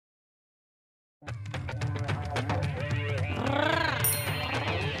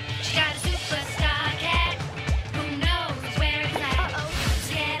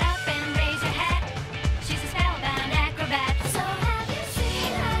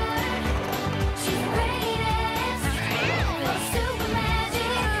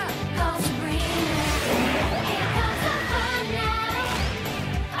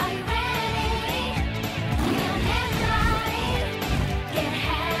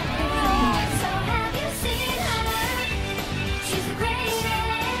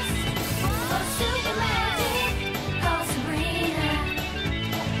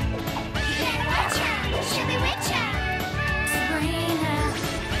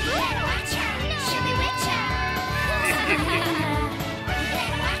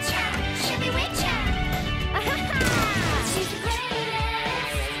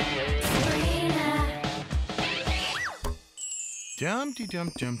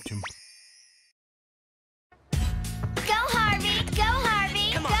Dum-de-dum-dum-dum. Go, Harvey! Go,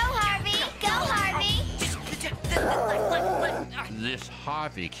 Harvey! Go, Harvey! Go, Harvey! This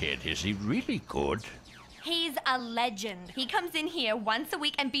Harvey kid, is he really good? He's a legend. He comes in here once a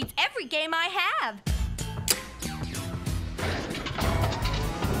week and beats every game I have.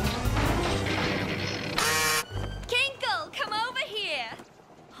 Kinkle, come over here.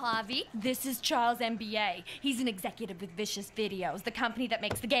 Harvey, this is Charles Embeaay. He's an executive with Vicious Videos, the company that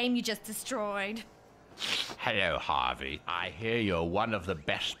makes the game you just destroyed. Hello, Harvey. I hear you're one of the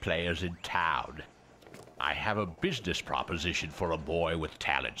best players in town. I have a business proposition for a boy with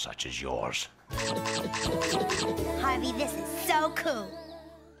talent such as yours. Harvey, this is so cool.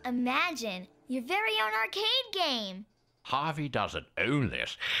 Imagine your very own arcade game. Harvey doesn't own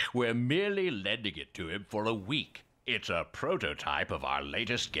this. We're merely lending it to him for a week. It's a prototype of our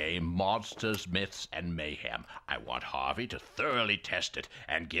latest game, Monsters, Myths, and Mayhem. I want Harvey to thoroughly test it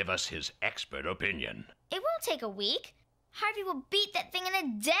and give us his expert opinion. It won't take a week. Harvey will beat that thing in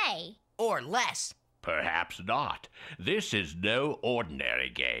a day. Or less. Perhaps not. This is no ordinary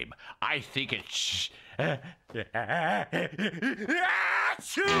game. I think it's...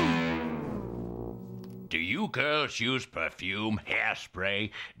 Do you girls use perfume,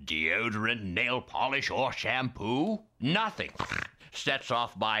 hairspray, deodorant, nail polish, or shampoo? Nothing. Sets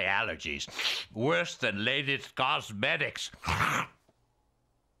off my allergies. Worse than ladies' cosmetics.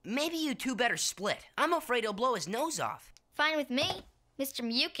 Maybe you two better split. I'm afraid he'll blow his nose off. Fine with me. Mr.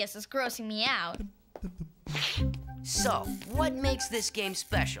 Mucus is grossing me out. So, what makes this game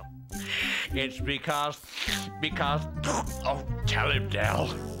special? It's because... Oh, tell him,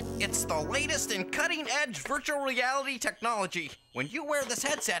 Dell. It's the latest in cutting-edge virtual reality technology. When you wear this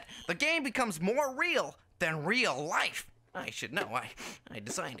headset, the game becomes more real than real life. I should know, I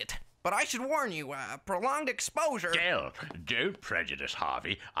designed it. But I should warn you, prolonged exposure... Dell, don't prejudice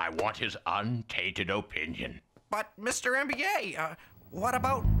Harvey. I want his untainted opinion. But, Mr. Embeaay, what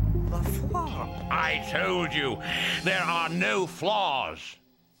about the flaw? I told you, there are no flaws.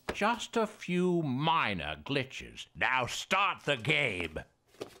 Just a few minor glitches. Now start the game.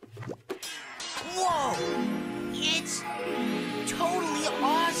 Whoa! It's totally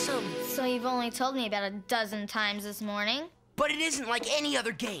awesome! So you've only told me about a dozen times this morning? But it isn't like any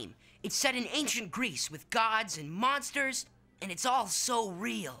other game. It's set in ancient Greece with gods and monsters, and it's all so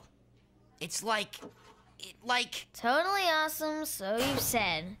real. It's like... Totally awesome, so you've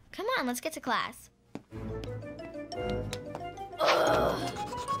said. Come on, let's get to class. Ugh.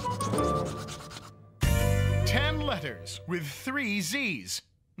 10 letters with 3 Z's.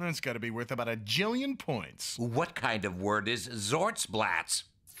 That's got to be worth about 1 jillion points. What kind of word is Zortsblats?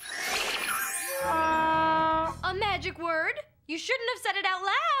 A magic word? You shouldn't have said it out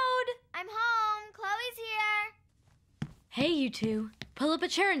loud. I'm home. Chloe's here. Hey, you two. Pull up a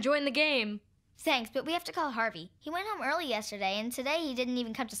chair and join the game. Thanks, but we have to call Harvey. He went home early yesterday, and today he didn't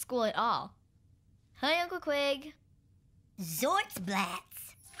even come to school at all. Hi, Uncle Quig.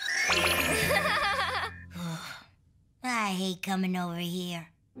 Zortsblats. I hate coming over here.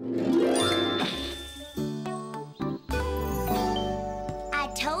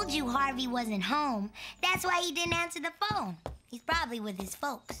 I told you Harvey wasn't home. That's why he didn't answer the phone. He's probably with his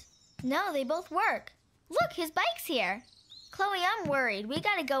folks. No, they both work. Look, his bike's here. Chloe, I'm worried. We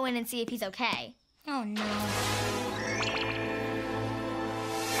gotta go in and see if he's okay. Oh, no.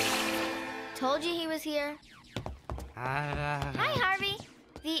 Told you he was here. Hi, Harvey.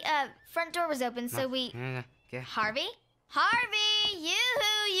 The, front door was open, so we... Harvey? Harvey!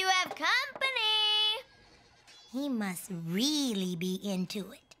 Yoo-hoo! You have company! He must really be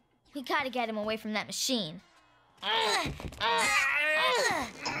into it. We gotta get him away from that machine.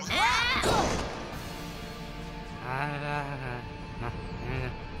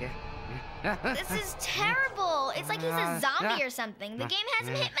 This is terrible. It's like he's a zombie or something. The game has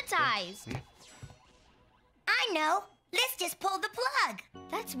him hypnotized. I know. Let's just pull the plug.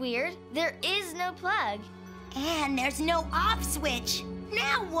 That's weird. There is no plug. And there's no off switch.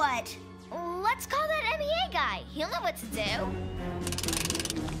 Now what? Let's call that Embeaay guy. He'll know what to do.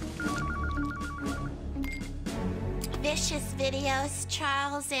 Vicious Videos,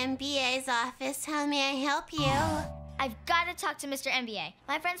 Charles Embeay's office. How may I help you? I've got to talk to Mr. Embeaay.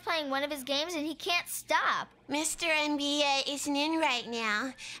 My friend's playing one of his games and he can't stop. Mr. Embeaay isn't in right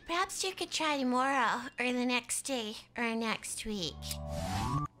now. Perhaps you could try tomorrow, or the next day, or next week.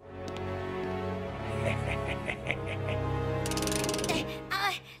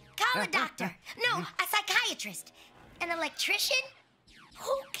 Call a doctor. No, a psychiatrist. An electrician?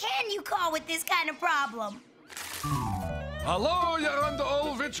 Who can you call with this kind of problem? Hallo, you're on the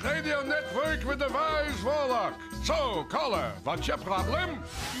old Witch Radio Network with the wise warlock. So, caller, what's your problem?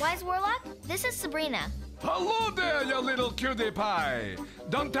 Wise Warlock, this is Sabrina. Hello there, you little cutie pie.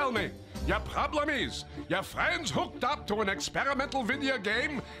 Don't tell me. Your problem is, your friend's hooked up to an experimental video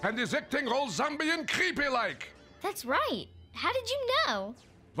game and is acting all zombie and creepy like. That's right. How did you know?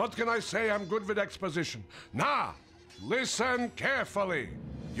 What can I say? I'm good with exposition. Now, listen carefully.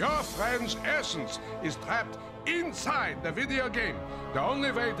 Your friend's essence is trapped inside the video game. The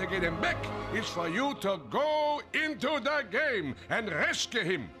only way to get him back is for you to go into the game and rescue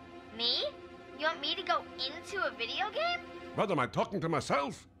him. Me? You want me to go into a video game? What, am I talking to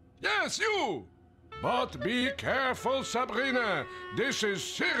myself? Yes, you! But be careful, Sabrina. This is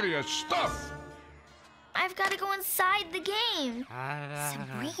serious stuff. I've got to go inside the game.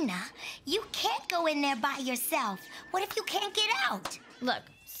 Sabrina, you can't go in there by yourself. What if you can't get out? Look,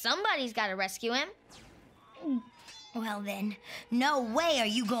 somebody's got to rescue him. Well then, no way are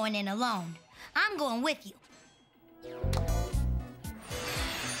you going in alone. I'm going with you.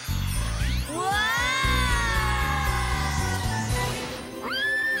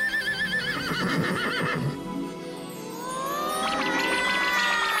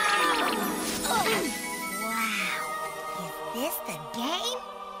 This the game?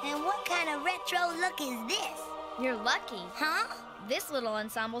 And what kind of retro look is this? You're lucky. Huh? This little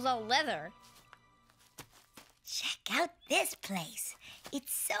ensemble's all leather. Check out this place.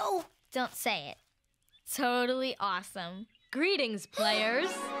 It's so... Don't say it. Totally awesome. Greetings,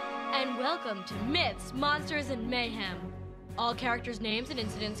 players, and welcome to Myths, Monsters, and Mayhem. All characters' names and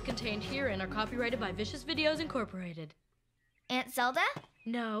incidents contained herein are copyrighted by Vicious Videos Incorporated. Aunt Zelda?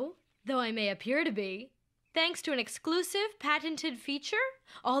 No, though I may appear to be. Thanks to an exclusive, patented feature,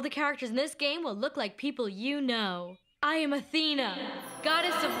 all the characters in this game will look like people you know. I am Athena,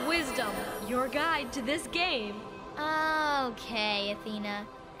 goddess of wisdom, your guide to this game. Okay, Athena.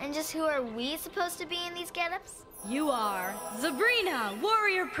 And just who are we supposed to be in these get-ups? You are Xabrina,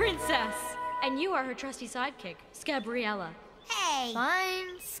 warrior princess. And you are her trusty sidekick, Xabriella. Hey!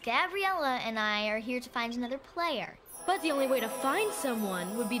 Fine. Xabriella and I are here to find another player. But the only way to find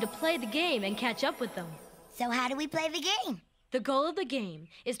someone would be to play the game and catch up with them. So how do we play the game? The goal of the game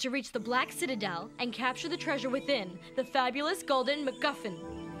is to reach the Black Citadel and capture the treasure within, the fabulous Golden MacGuffin.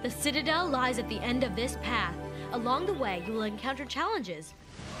 The Citadel lies at the end of this path. Along the way, you will encounter challenges.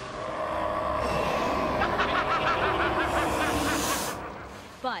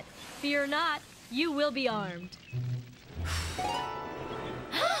 But fear not, you will be armed. Don't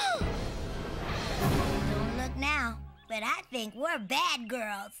look now, but I think we're bad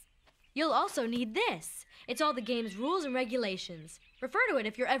girls. You'll also need this. It's all the game's rules and regulations. Refer to it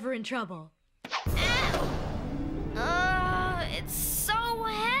if you're ever in trouble. Ow! It's so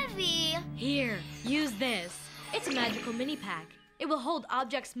heavy. Here, use this. It's a magical mini pack. It will hold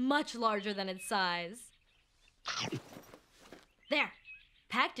objects much larger than its size. There,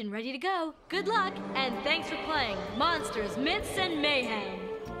 packed and ready to go. Good luck, and thanks for playing Monsters, Myths, and Mayhem.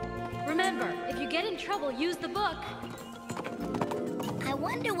 Remember, if you get in trouble, use the book. I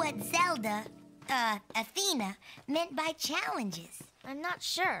wonder what Zelda, Athena, meant by challenges. I'm not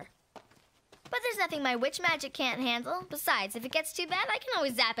sure. But there's nothing my witch magic can't handle. Besides, if it gets too bad, I can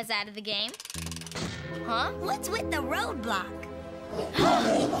always zap us out of the game. Huh? What's with the roadblock?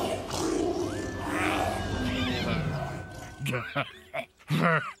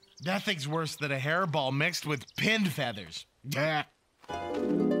 Nothing's worse than a hairball mixed with pinned feathers.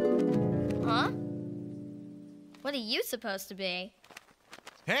 Huh? What are you supposed to be?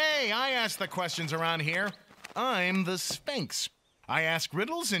 Hey, I ask the questions around here. I'm the Sphinx. I ask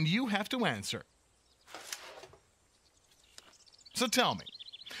riddles and you have to answer. So tell me,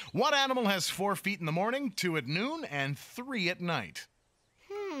 what animal has 4 feet in the morning, 2 at noon, and 3 at night?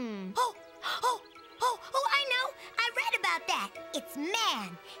 Oh, I know. I read about that. It's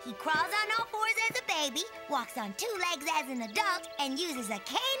man. He crawls on all 4s as a baby, walks on 2 legs as an adult, and uses a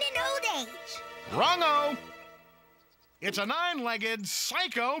cane in old age. Wrong-o! It's a 9-legged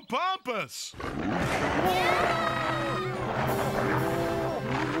psychopompus.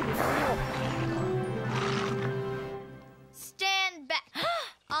 Stand back.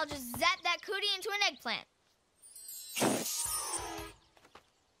 I'll just zap that cootie into an eggplant.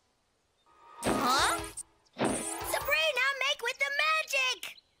 Huh? Sabrina, make with the magic!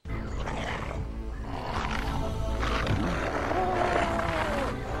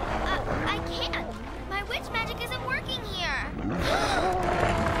 I can't. My witch magic isn't working here.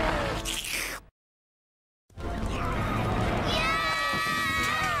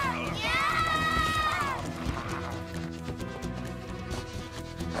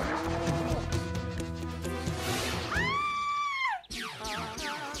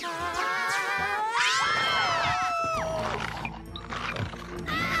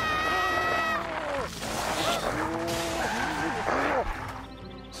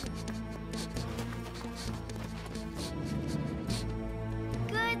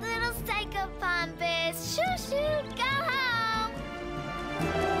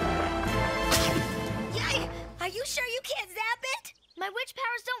 you sure you can't zap it? My witch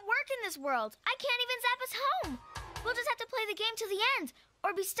powers don't work in this world. I can't even zap us home. We'll just have to play the game to the end,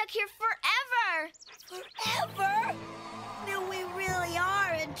 or be stuck here forever. Forever? Then we really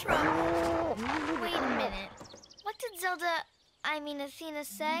are in trouble. Wait a minute. What did Athena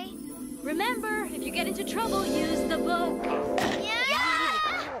say? Remember, if you get into trouble, use the book.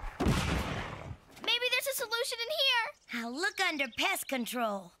 Yeah! Maybe there's a solution in here. I'll look under pest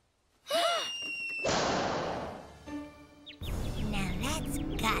control. Now that's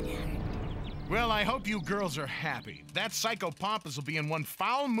gotta hurt. Well, I hope you girls are happy. That Psycho Pompous will be in one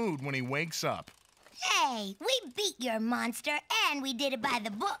foul mood when he wakes up. Hey, we beat your monster, and we did it by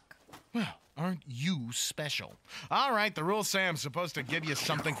the book. Well, aren't you special? All right, the rules say I'm supposed to give you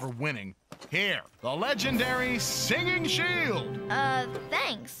something for winning. Here, the legendary Singing Shield.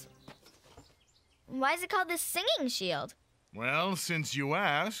 Thanks. Why is it called the Singing Shield? Well, since you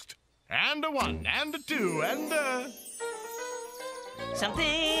asked. And a 1, and a 2, and a...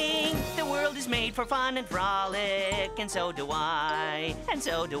 Something, the world is made for fun and frolic, and so do I, and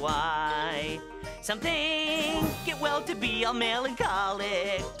so do I. Something, get well to be all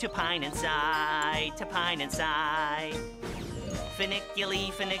melancholic, to pine and sigh, to pine and sigh.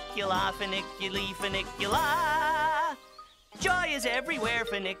 Funiculi, funicula, funiculi, funicula. Joy is everywhere,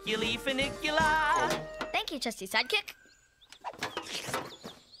 funiculi, funicula. Thank you, trusty sidekick.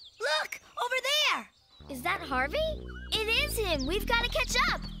 Look, over there. Is that Harvey? It is him. We've got to catch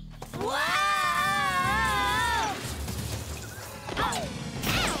up. Whoa! Oh.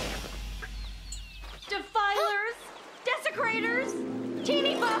 Ow! Defilers, desecrators,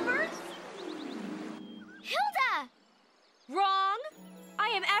 teeny boppers. Hilda! Wrong. I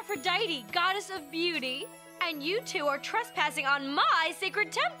am Aphrodite, goddess of beauty, and you two are trespassing on my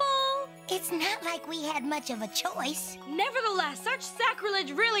sacred temple. It's not like we had much of a choice. Nevertheless, such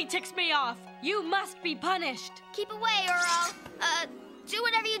sacrilege really ticks me off. You must be punished. Keep away or I'll, do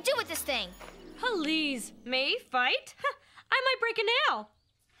whatever you do with this thing. Please, me fight? I might break a nail.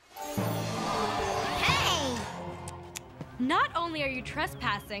 Hey! Not only are you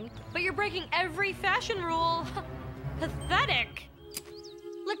trespassing, but you're breaking every fashion rule. Pathetic.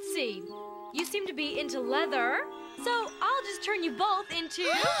 Let's see. You seem to be into leather, so I'll just turn you both into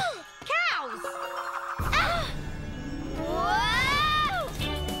cows. Ah! Whoa!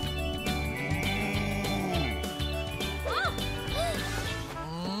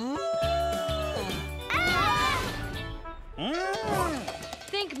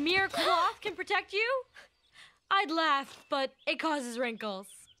 Think mere cloth can protect you? I'd laugh, but it causes wrinkles.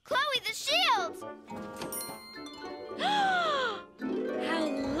 Chloe, the shield! How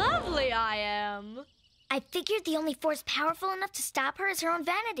lovely I am. I figured the only force powerful enough to stop her is her own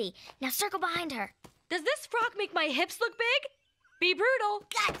vanity. Now circle behind her. Does this frock make my hips look big? Be brutal.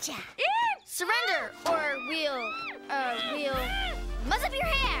 Gotcha. Surrender, or we'll muzz up your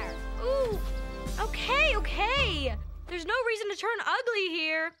hair. Ooh, okay. There's no reason to turn ugly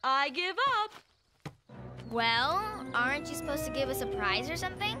here. I give up. Well, aren't you supposed to give us a prize or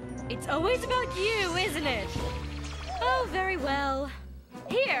something? It's always about you, isn't it? Oh, very well.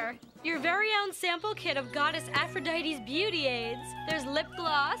 Here, your very own sample kit of Goddess Aphrodite's beauty aids. There's lip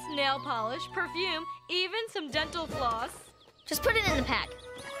gloss, nail polish, perfume, even some dental floss. Just put it in the pack.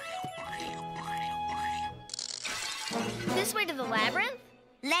 This way to the labyrinth?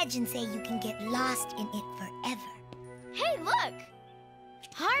 Legends say you can get lost in it forever. Hey, look!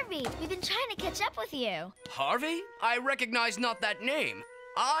 Harvey, we've been trying to catch up with you. Harvey? I recognize not that name.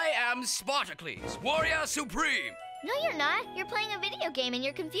 I am Spartacles, warrior supreme. No, you're not. You're playing a video game and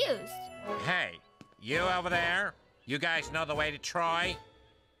you're confused. Hey, you over there? You guys know the way to Troy?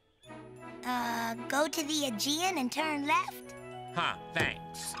 Go to the Aegean and turn left? Huh,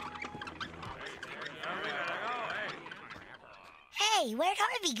 thanks. Hey, where'd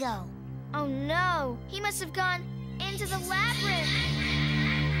Harvey go? Oh no, he must have gone into the labyrinth.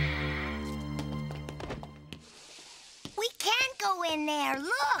 We can't go in there,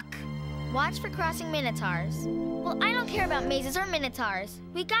 look! Watch for crossing minotaurs. Well, I don't care about mazes or minotaurs.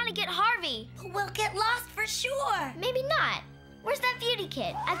 We gotta get Harvey. We'll get lost for sure. Maybe not. Where's that beauty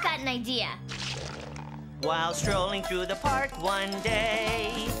kit? I've got an idea. While strolling through the park one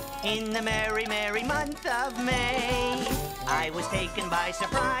day, in the merry, merry month of May, I was taken by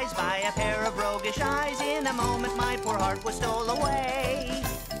surprise by a pair of roguish eyes. In a moment, my poor heart was stole away.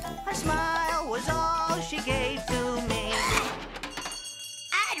 Her smile was all she gave to me.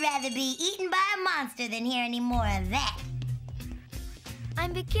 I'd rather be eaten by a monster than hear any more of that.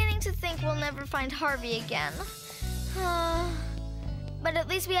 I'm beginning to think we'll never find Harvey again. But at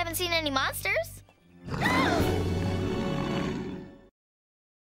least we haven't seen any monsters.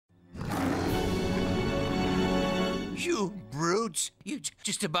 You brutes. You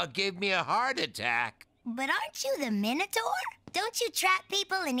just about gave me a heart attack. But aren't you the Minotaur? Don't you trap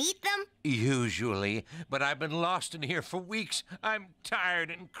people and eat them? Usually, but I've been lost in here for weeks. I'm tired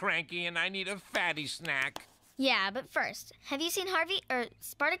and cranky and I need a fatty snack. Yeah, but first, have you seen Harvey or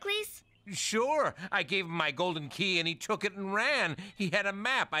Spartacles? Sure. I gave him my golden key and he took it and ran. He had a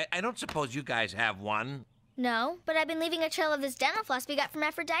map. I don't suppose you guys have one. No, but I've been leaving a trail of this dental floss we got from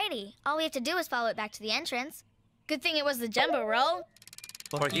Aphrodite. All we have to do is follow it back to the entrance. Good thing it was the jumbo roll.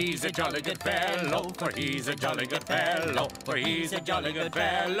 For he's a jolly good fellow, for he's a jolly good fellow, for he's a jolly good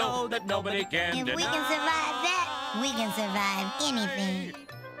fellow that nobody can If deny. we can survive that, we can survive anything.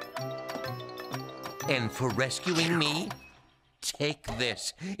 And for rescuing me, take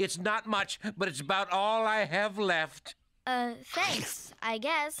this. It's not much, but it's about all I have left. Thanks, I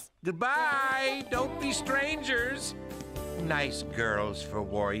guess. Goodbye. Don't be strangers. Nice girls for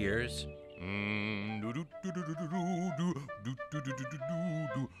warriors.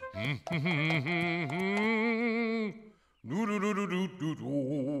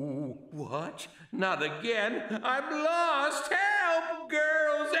 What? Not again? I'm lost. Help,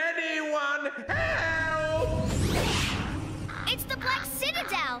 girls. Anyone. Help! It's the Black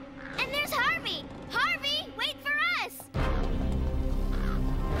Citadel! And there's Harvey! Harvey, wait for us!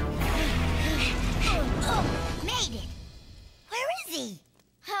 Oh, made it. Where is he?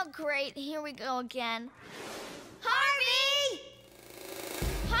 How great. Here we go again. Harvey!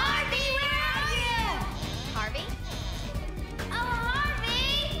 Harvey, where are you? Harvey? Oh,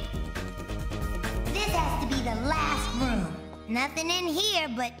 Harvey! This has to be the last room. Nothing in here,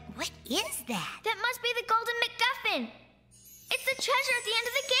 but what is that? That must be the Golden MacGuffin. It's the treasure at the end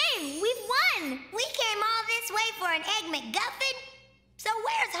of the game. We've won. We came all this way for an Egg McGuffin? So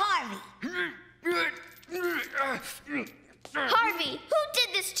where's Harvey? Harvey, who did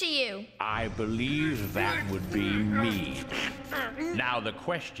this to you? I believe that would be me. Now the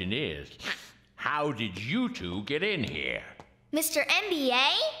question is, how did you two get in here? Mr.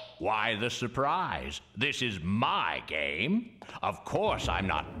 Embeaay? Why the surprise? This is my game. Of course, I'm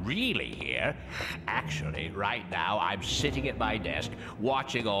not really here. Actually, right now, I'm sitting at my desk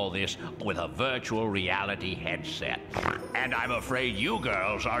watching all this with a virtual reality headset. And I'm afraid you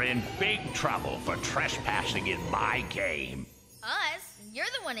girls are in big trouble for trespassing in my game. Us?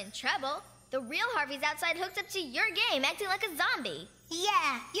 You're the one in trouble. The real Harvey's outside hooked up to your game, acting like a zombie.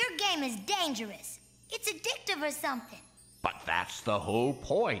 Yeah, your game is dangerous. It's addictive or something. But that's the whole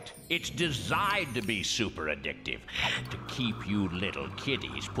point. It's designed to be super addictive, to keep you little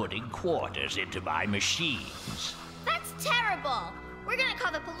kiddies putting quarters into my machines. That's terrible. We're gonna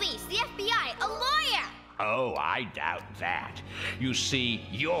call the police, the FBI, a lawyer. Oh, I doubt that. You see,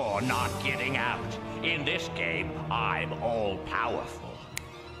 you're not getting out. In this game, I'm all-powerful.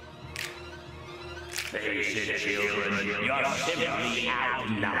 Face it, children, you're simply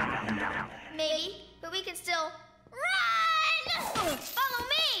outnumbered. Maybe, but we can still run! Follow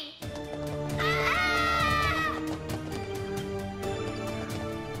me! Ah!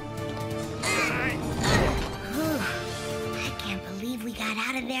 I can't believe we got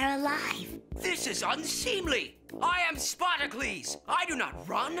out of there alive. This is unseemly. I am Spartacles. I do not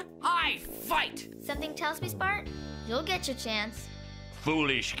run. I fight. Something tells me, Spart, you'll get your chance.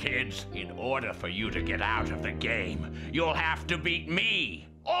 Foolish kids, in order for you to get out of the game, you'll have to beat me.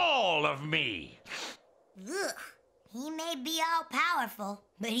 All of me. Ugh. He may be all-powerful,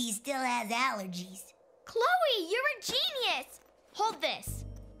 but he still has allergies. Chloe, you're a genius! Hold this.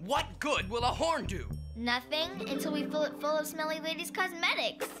 What good will a horn do? Nothing until we fill it full of smelly ladies'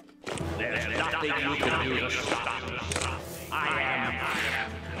 cosmetics. There's nothing you can do to stop me. I am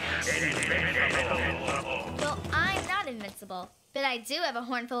invincible. Well, I'm not invincible, but I do have a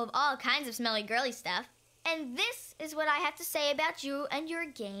horn full of all kinds of smelly girly stuff. And this is what I have to say about you and your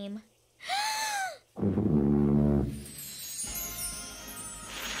game.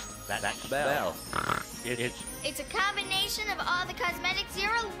 That spell. It's a combination of all the cosmetics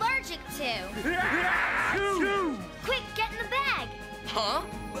you're allergic to. Quick, get in the bag. Huh?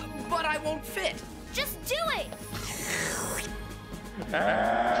 But I won't fit. Just do it.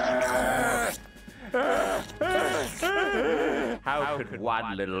 How could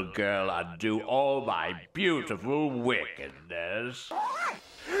one little girl undo all my beautiful wickedness?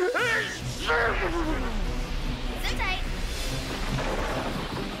 Sit tight.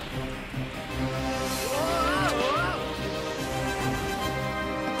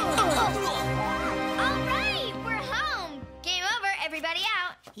 All right, we're home. Game over, everybody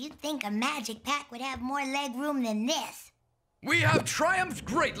out. You'd think a magic pack would have more leg room than this. We have triumphed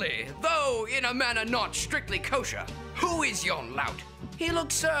greatly, though in a manner not strictly kosher. Who is yon lout? He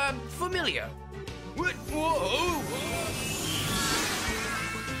looks, familiar. What? Whoa!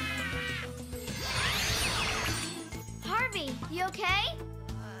 Harvey, you okay?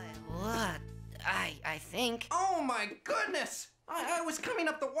 What? I think. Oh my goodness! I was coming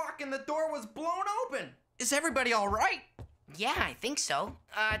up the walk and the door was blown open. Is everybody all right? Yeah, I think so.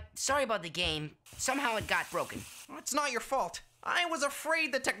 Sorry about the game. Somehow it got broken. It's not your fault. I was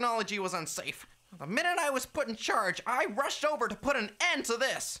afraid the technology was unsafe. The minute I was put in charge, I rushed over to put an end to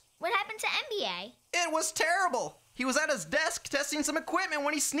this. What happened to Embeaay? It was terrible. He was at his desk testing some equipment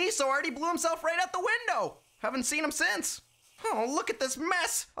when he sneezed so hard he blew himself right out the window. Haven't seen him since. Oh, look at this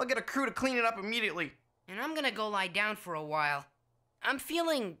mess. I'll get a crew to clean it up immediately. And I'm gonna go lie down for a while. I'm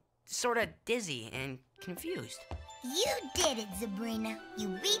feeling sorta dizzy and confused. You did it, Xabrina. You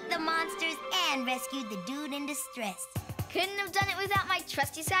beat the monsters and rescued the dude in distress. Couldn't have done it without my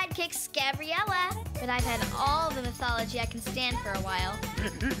trusty sidekick, Gabriella. But I've had all the mythology I can stand for a while.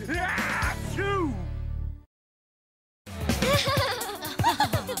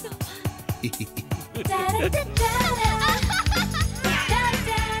 Da, da, da, da.